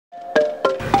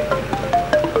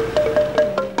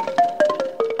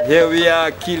Here we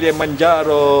are,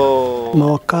 Kilimanjaro.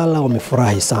 Mawakala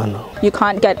wamefurahi sana. You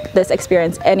can't get this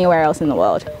experience anywhere else in the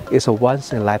world. It's a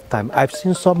once in a lifetime. I've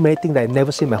seen so many things that I've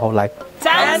never seen my whole life.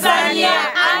 Tanzania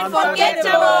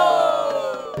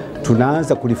unforgettable.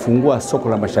 Tunaanza kulifungua soko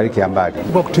la Mashariki ya Mbali.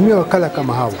 Kwa kutumia wakala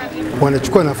kama hao,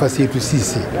 wanachukua nafasi yetu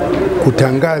sisi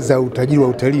kutangaza utajiri wa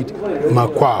utalii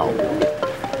makwao.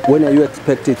 When are you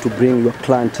expected to bring your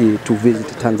client to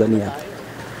visit Tanzania?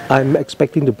 I'm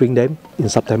expecting to bring them in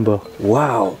September.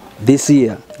 Wow, this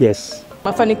year? Yes.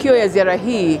 Mafanikio ya ziara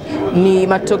hii ni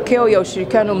matokeo ya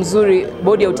ushirikiano mzuri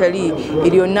bodi ya utalii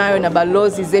ilionayo na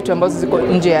balozi zetu ambazo ziko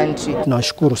nje ya nchi.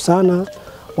 Tunawashukuru sana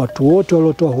watu wote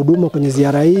waliotoa huduma kwenye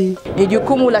ziara hii. Ni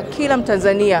jukumu la kila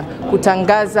Mtanzania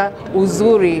kutangaza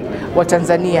uzuri wa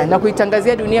Tanzania na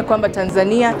kuitangazia dunia kwamba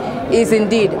Tanzania is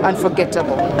indeed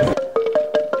unforgettable.